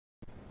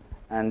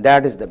And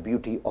that is the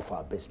beauty of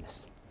our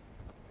business.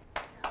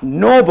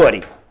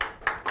 Nobody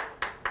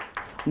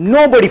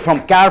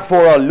from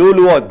Carrefour or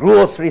Lulu or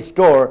grocery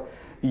store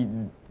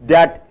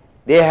that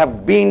they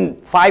have been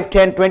 5,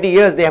 10, 20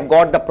 years, they have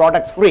got the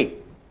products free.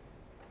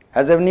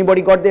 Has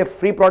anybody got their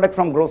free product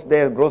from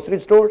their grocery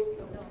stores?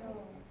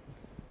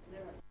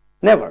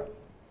 Never.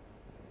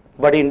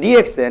 But in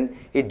DXN,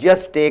 it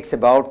just takes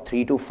about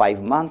 3 to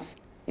 5 months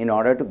in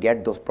order to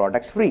get those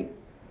products free.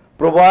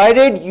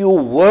 Provided you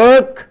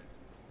work,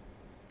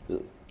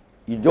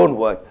 you don't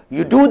work.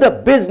 You do the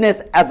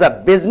business as a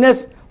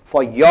business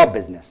for your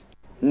business,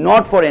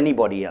 not for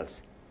anybody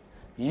else.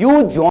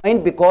 You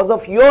join because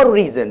of your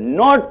reason,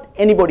 not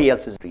anybody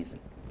else's reason.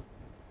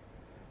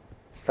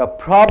 So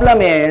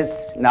problem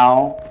is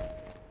now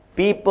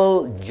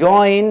people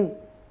join,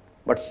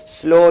 but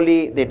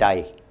slowly they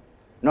die.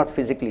 Not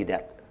physically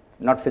death,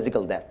 not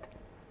physical death.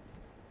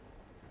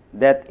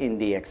 Death in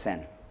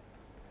DXN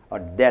or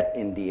death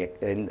in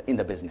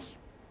the business.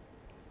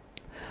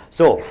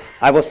 So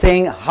I was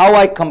saying how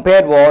I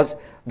compared was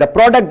the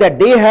product that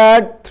they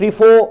had 3,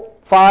 4,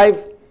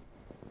 5.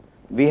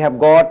 We have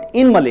got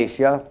in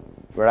Malaysia,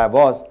 where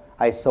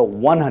I saw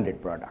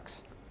 100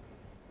 products.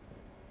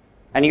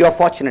 And you are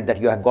fortunate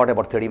that you have got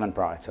about 31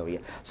 products over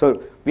here.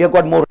 So we have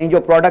got more range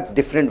of products,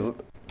 different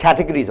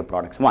categories of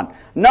products. One.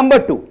 Number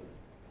two,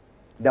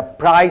 the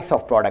price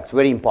of products,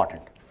 very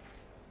important.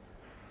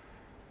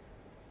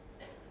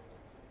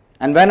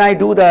 And when I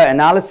do the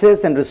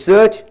analysis and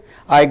research,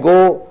 I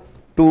go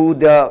to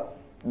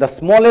the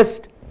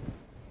smallest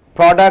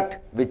product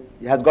which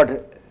has got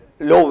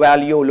low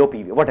value, low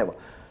PV, whatever.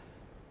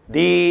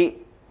 The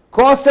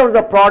cost of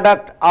the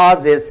product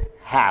ours is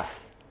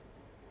half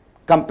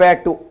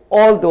compared to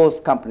all those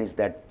companies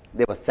that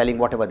they were selling,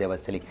 whatever they were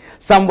selling.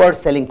 Some were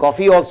selling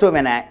coffee also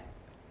when I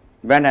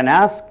went and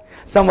asked.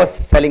 Some were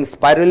selling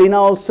spirulina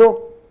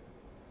also.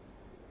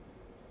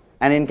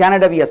 And in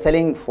Canada, we are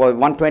selling for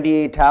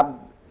 120 tab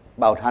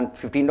about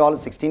 $15,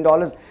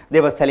 $16.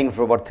 They were selling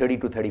for about $30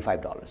 to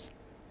 $35.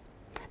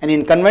 And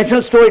in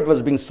conventional store, it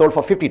was being sold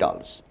for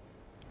 $50.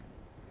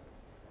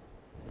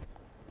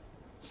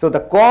 So the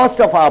cost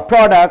of our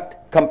product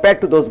compared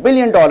to those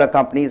billion-dollar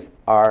companies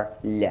are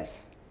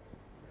less.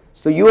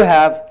 So you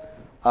have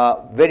a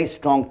very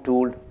strong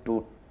tool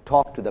to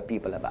talk to the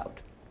people about.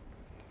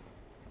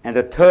 And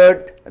the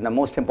third and the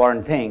most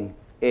important thing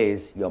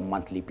is your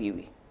monthly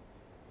PV.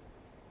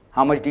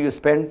 How much do you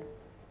spend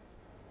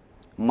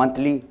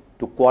monthly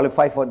to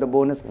qualify for the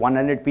bonus?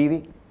 100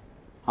 PV.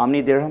 How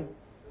many dirham?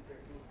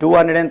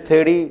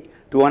 230,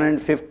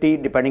 250,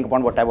 depending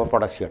upon what type of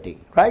products you're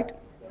taking, right?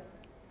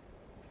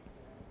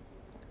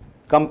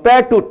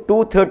 Compared to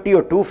 230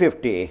 or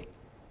 250,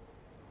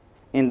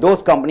 in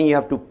those companies you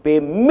have to pay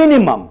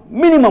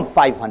minimum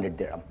 500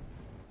 dirham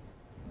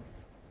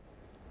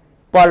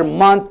per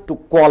month to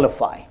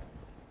qualify.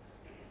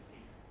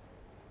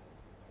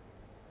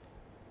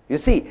 You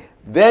see,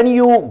 when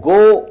you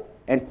go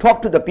and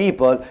talk to the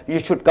people, you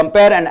should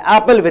compare an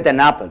apple with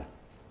an apple.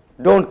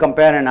 Don't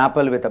compare an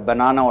apple with a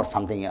banana or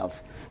something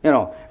else. You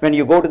know, when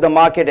you go to the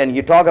market and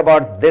you talk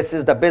about this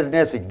is the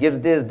business which gives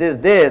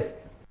this,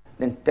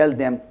 then tell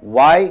them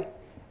why,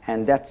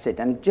 and that's it.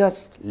 And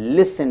just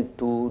listen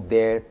to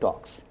their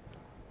talks.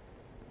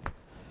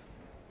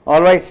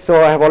 All right,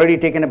 so I have already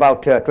taken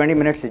about 20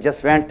 minutes. It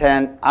just went,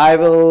 and I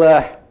will,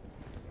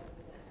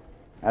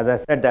 as I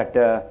said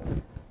that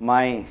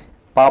my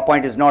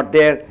PowerPoint is not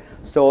there.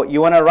 So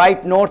you want to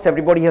write notes?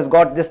 Everybody has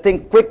got this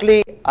thing.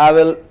 Quickly, I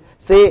will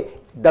say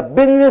the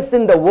business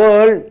in the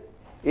world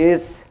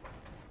is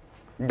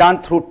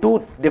done through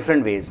two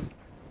different ways.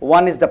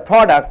 One is the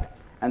product,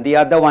 and the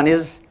other one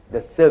is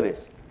the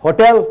service.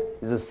 Hotel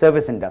is a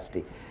service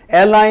industry.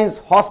 Airlines,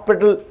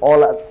 hospital,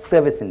 all are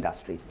service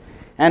industries.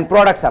 And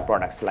products are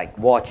products like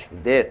watch,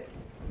 this,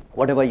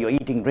 whatever you're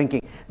eating,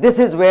 drinking. This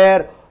is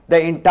where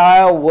the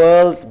entire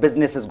world's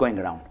business is going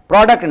around.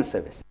 Product and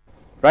service.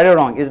 Right or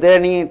wrong? Is there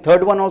any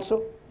third one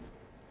also?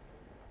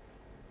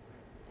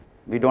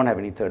 We don't have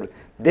any third.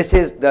 This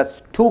is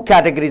the two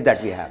categories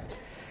that we have.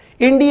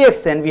 In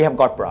DXN, we have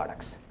got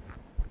products.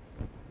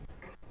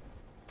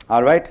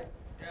 All right?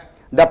 Yeah.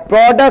 The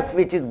product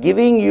which is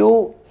giving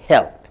you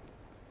health.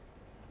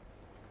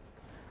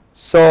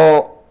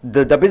 So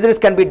the business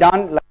can be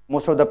done like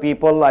most of the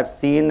people I've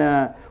seen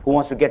who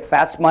wants to get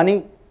fast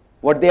money.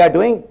 What they are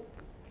doing?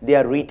 They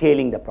are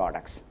retailing the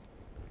products.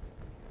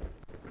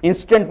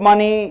 Instant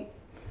money.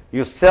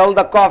 You sell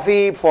the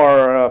coffee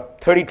for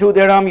 32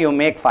 dirham, you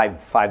make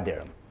 5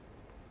 dirham.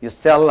 You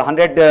sell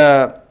 100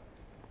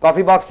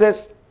 coffee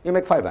boxes, you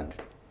make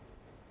 500.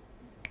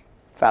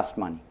 Fast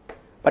money.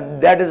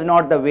 But that is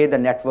not the way the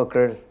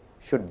networkers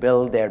should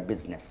build their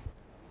business.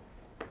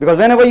 Because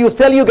whenever you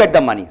sell, you get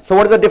the money. So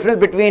what is the difference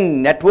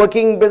between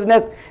networking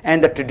business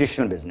and the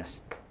traditional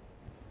business?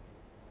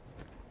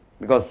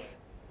 Because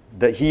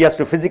he has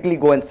to physically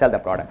go and sell the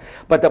product.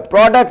 But the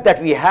product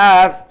that we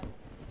have,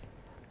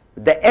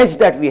 the edge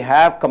that we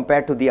have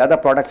compared to the other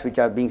products which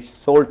are being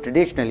sold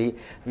traditionally,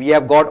 we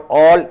have got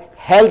all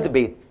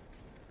health-based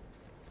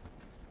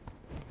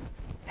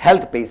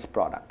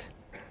product.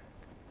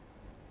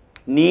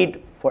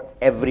 need for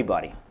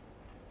everybody.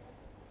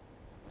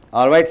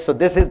 All right, so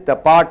this is the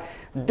part.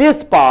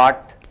 This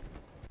part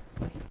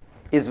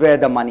is where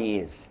the money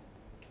is,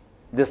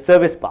 the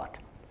service part.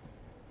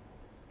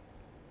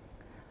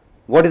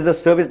 What is the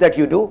service that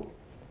you do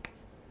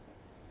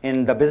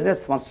in the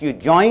business once you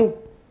join?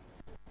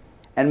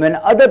 And when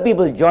other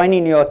people join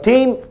in your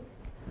team,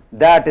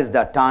 that is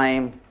the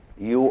time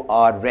you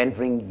are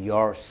rendering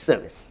your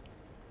service.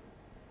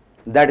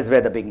 That is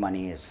where the big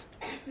money is.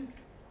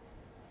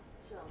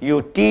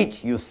 You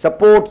teach, you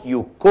support,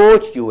 you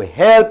coach, you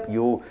help,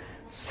 you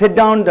sit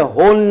down the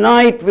whole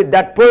night with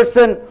that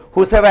person,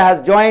 whosoever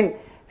has joined,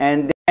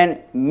 and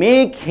then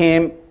make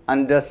him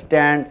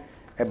understand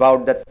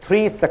about the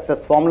 3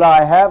 success formula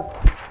I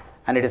have,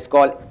 and it is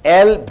called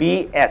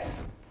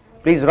LBS.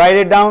 Please write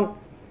it down.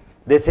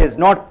 This is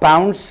not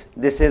pounds,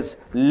 this is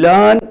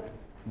learn,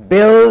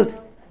 build,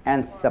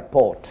 and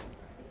support.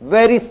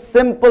 Very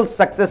simple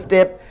success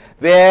step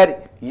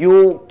where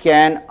you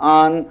can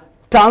earn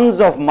tons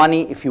of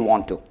money if you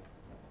want to.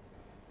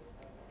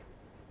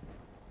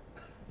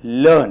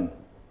 Learn.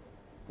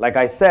 Like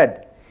I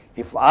said,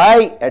 if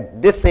I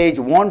at this age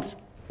want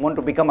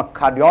to become a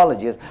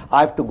cardiologist,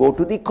 I have to go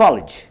to the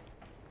college.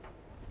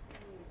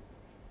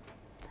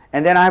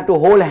 And then I have to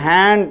hold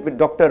hand with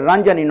Dr.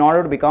 Ranjan in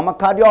order to become a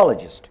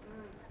cardiologist.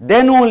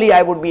 Then only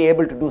I would be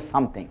able to do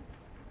something.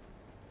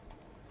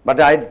 But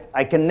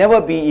I can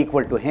never be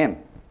equal to him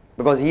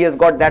because he has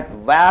got that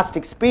vast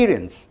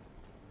experience.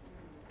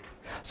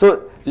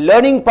 So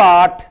learning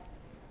part,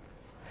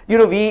 you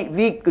know, we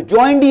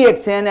join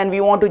DXN and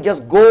we want to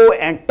just go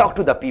and talk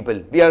to the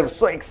people. We are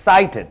so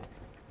excited.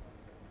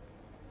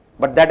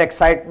 But that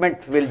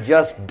excitement will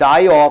just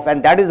die off,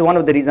 and that is one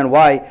of the reasons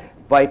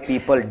why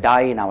people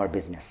die in our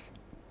business.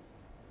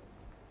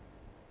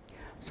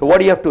 So what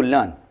do you have to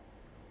learn?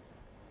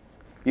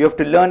 You have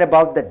to learn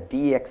about the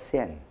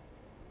DXN.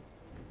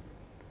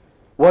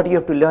 What do you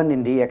have to learn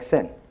in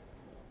DXN?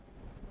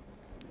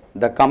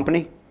 The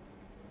company,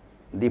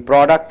 the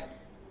product,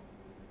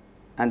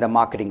 and the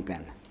marketing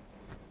plan.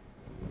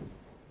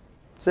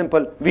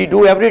 Simple. We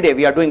do every day.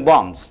 We are doing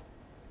bombs.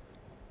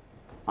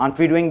 Aren't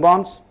we doing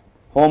bombs?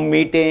 Home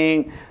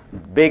meeting,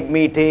 big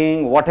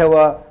meeting,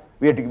 whatever.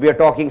 We are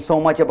talking so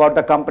much about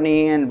the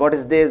company and what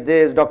is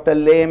this, Dr.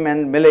 Lim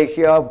and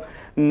Malaysia,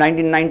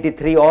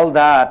 1993, all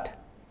that.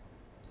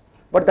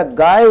 But the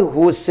guy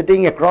who is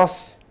sitting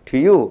across to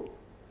you,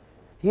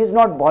 he is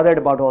not bothered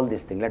about all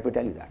these things. Let me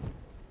tell you that.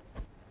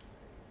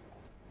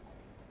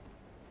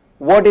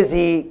 What is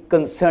he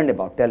concerned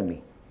about? Tell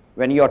me.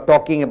 When you are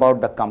talking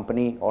about the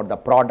company or the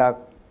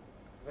product,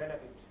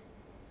 benefit.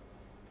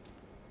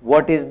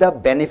 What is the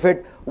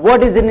benefit?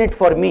 What is in it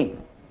for me?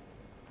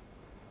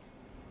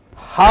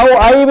 How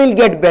I will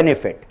get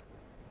benefit?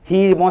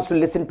 He wants to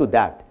listen to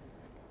that.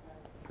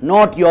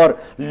 Not your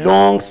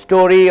long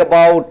story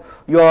about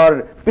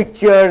your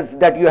pictures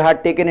that you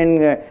had taken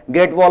in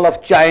Great Wall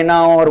of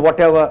China or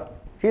whatever.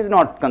 He is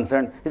not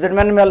concerned. He said,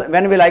 when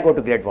will I go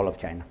to Great Wall of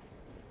China?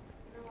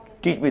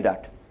 Teach me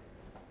that.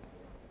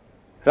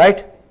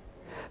 Right?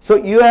 So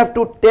you have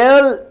to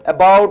tell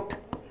about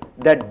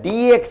the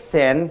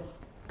DXN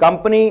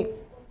company,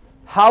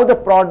 how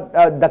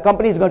the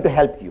company is going to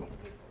help you,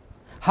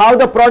 how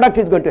the product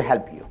is going to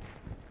help you.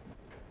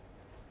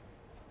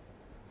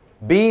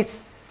 Be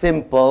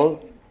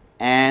simple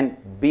and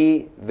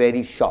be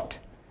very short.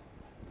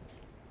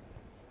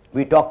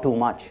 We talk too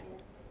much.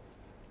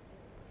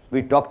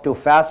 We talk too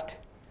fast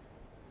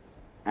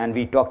and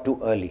we talk too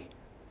early.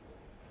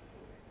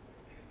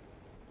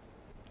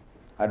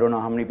 I don't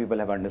know how many people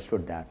have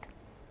understood that.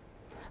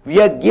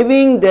 We are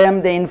giving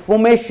them the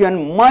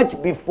information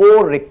much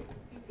before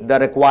the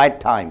required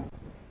time.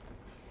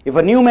 If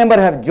a new member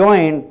have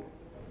joined,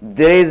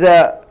 there is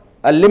a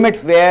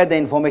limit where the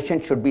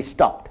information should be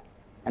stopped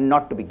and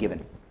not to be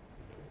given.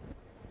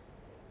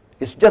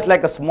 It's just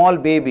like a small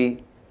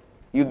baby.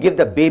 You give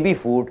the baby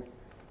food,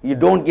 you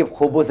don't give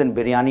hobos and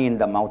biryani in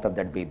the mouth of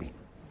that baby.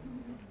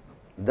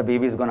 The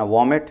baby is going to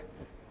vomit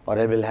or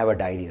it will have a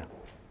diarrhea.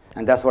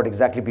 And that's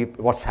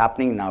what's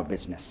happening in our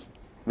business.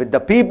 With the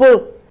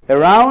people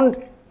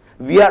around,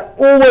 we are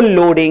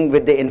overloading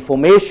with the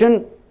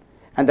information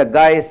and the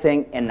guy is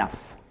saying,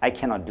 enough, I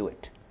cannot do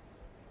it.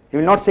 He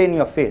will not say in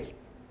your face,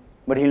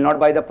 but he will not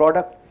buy the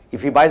product.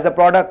 If he buys the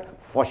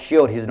product, for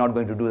sure he is not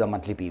going to do the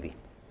monthly PV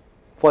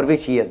for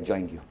which he has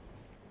joined you.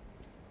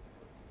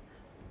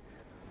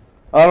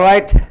 All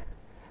right.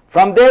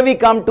 From there we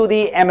come to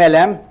the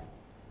MLM.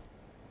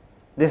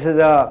 This is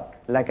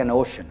like an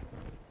ocean.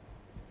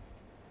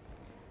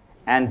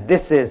 And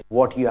this is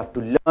what you have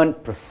to learn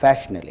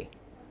professionally.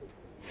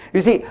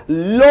 You see, a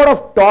lot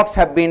of talks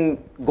have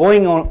been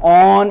going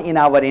on in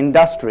our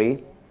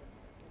industry.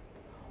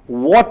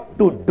 What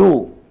to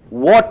do,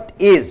 what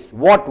is,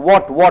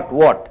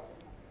 what.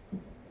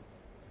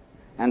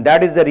 And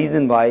that is the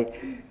reason why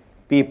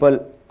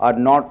people are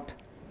not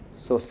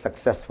so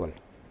successful.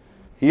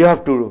 You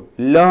have to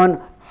learn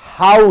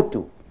how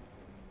to.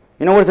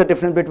 You know what's the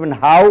difference between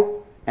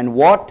how and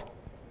what?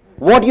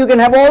 What, you can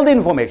have all the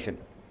information.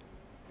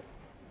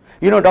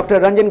 You know, Dr.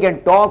 Ranjan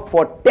can talk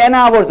for 10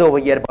 hours over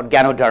here about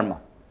Ganoderma.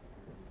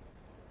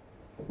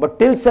 But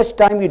till such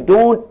time you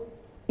don't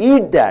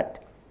eat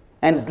that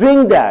and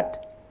drink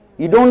that,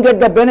 you don't get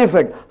the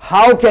benefit,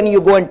 how can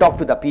you go and talk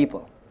to the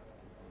people?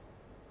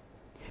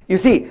 You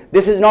see,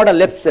 this is not a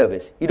lip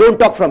service. You don't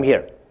talk from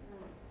here.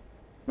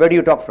 Where do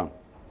you talk from?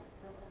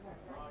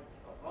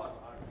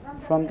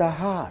 From the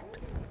heart.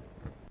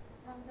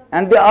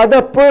 And the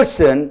other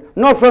person,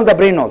 not from the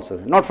brain also,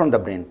 not from the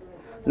brain,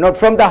 not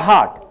from the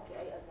heart.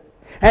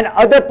 And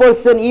other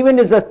person, even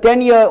as a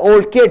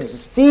 10-year-old kid,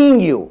 seeing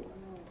you,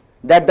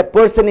 that the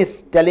person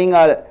is telling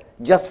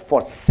just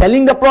for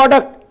selling the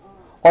product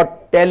or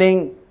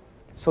telling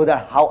so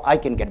that how I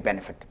can get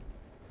benefit.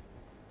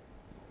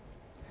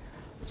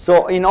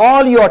 So in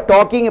all you are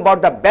talking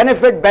about the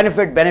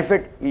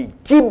benefit, you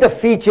keep the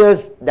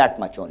features that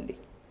much only.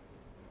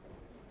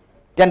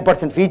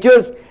 10%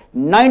 features,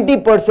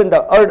 90%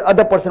 the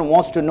other person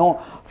wants to know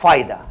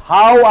faida,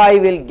 how I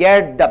will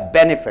get the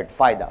benefit,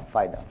 faida.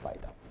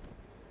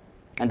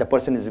 And the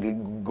person is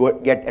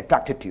get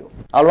attracted to you.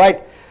 All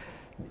right?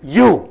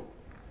 You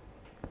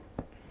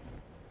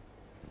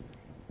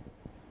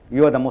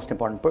are the most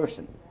important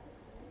person.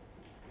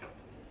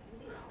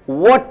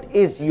 What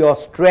is your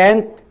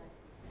strength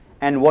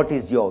and what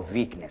is your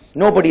weakness?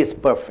 Nobody is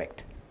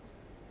perfect.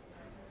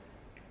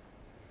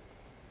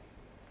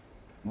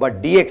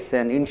 But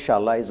DXN,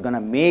 inshallah, is going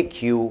to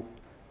make you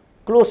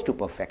close to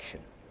perfection.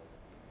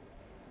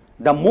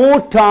 The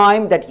more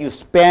time that you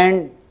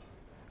spend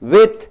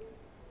with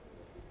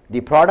the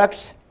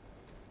products,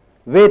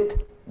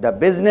 with the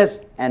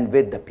business, and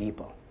with the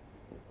people.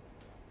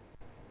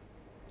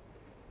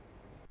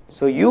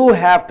 So you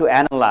have to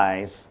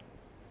analyze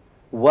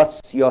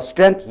what's your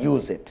strength,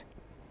 use it.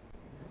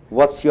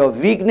 What's your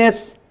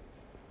weakness,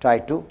 try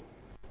to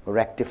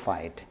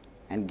rectify it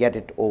and get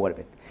it over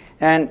with.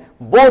 And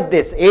both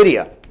this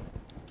area,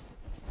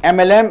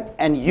 MLM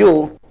and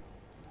you,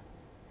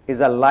 is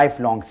a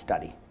lifelong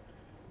study.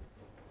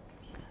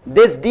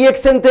 This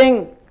DXN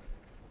thing,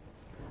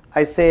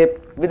 I say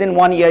within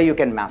 1 year you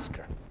can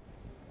master.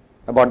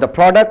 About the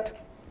product,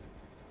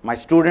 my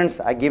students,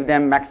 I give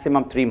them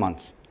maximum 3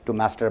 months to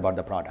master about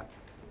the product.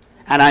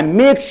 And I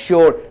make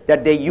sure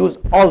that they use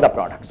all the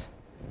products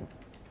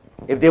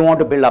if they want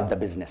to build up the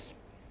business.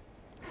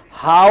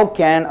 How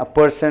can a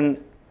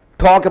person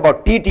talk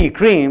about TT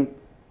cream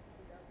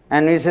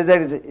and he says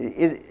that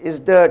is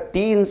the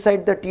tea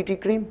inside the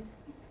TT cream?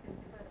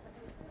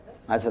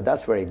 I said,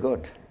 that's very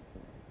good.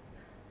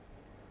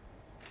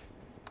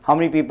 How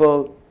many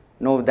people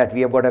know that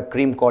we have got a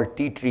cream called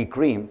tea tree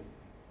cream?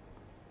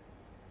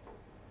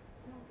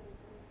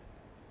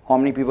 How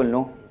many people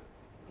know?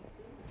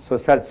 So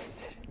search,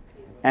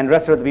 and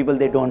rest of the people,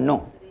 they don't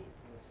know.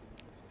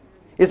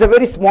 It's a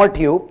very small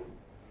tube,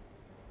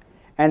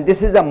 and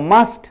this is a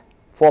must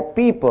for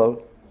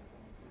people,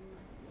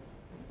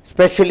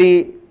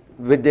 especially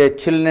with their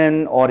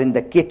children or in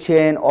the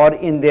kitchen or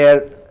in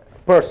their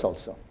purse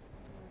also.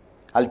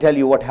 I'll tell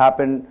you what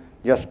happened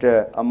just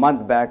a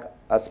month back.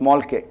 A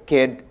small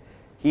kid,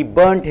 he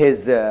burnt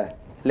his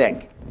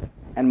leg,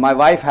 and my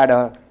wife had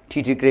a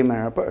TT cream in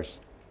her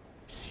purse.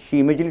 She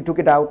immediately took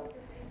it out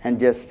and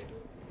just,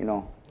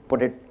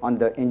 put it on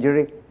the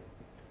injury,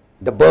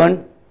 the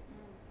burn.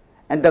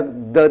 And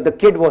the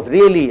kid was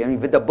really,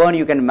 with the burn,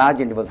 you can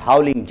imagine, he was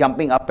howling,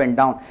 jumping up and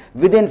down.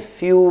 Within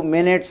few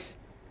minutes,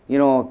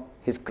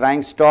 his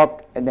crying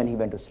stopped, and then he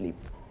went to sleep.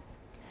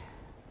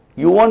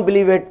 You won't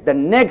believe it, the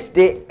next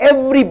day,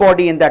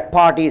 everybody in that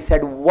party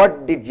said,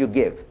 what did you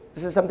give?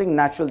 This is something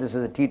natural. This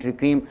is a tea tree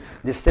cream.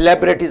 The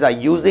celebrities are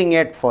using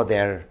it for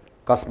their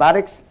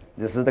cosmetics.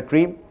 This is the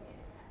cream.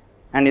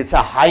 And it's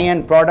a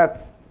high-end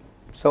product.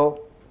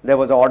 So there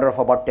was an order of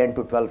about 10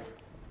 to 12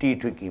 tea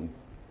tree cream.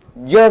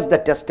 Just the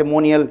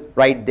testimonial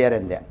right there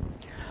and then.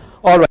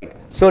 All right.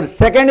 So the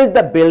second is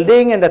the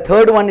building, and the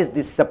third one is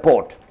the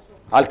support.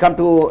 I'll come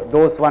to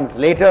those ones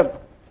later.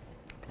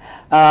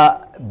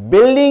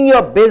 Building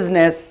your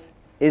business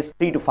is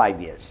 3 to 5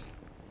 years.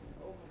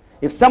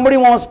 If somebody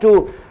wants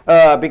to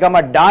become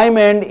a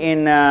diamond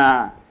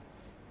in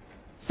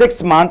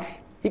 6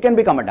 months, he can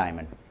become a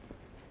diamond.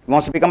 He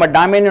wants to become a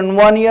diamond in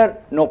 1 year,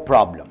 no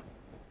problem.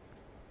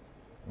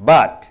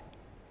 But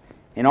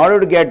in order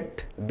to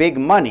get big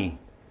money,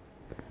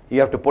 you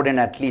have to put in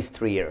at least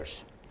 3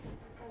 years.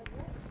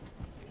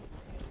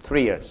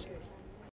 3 years.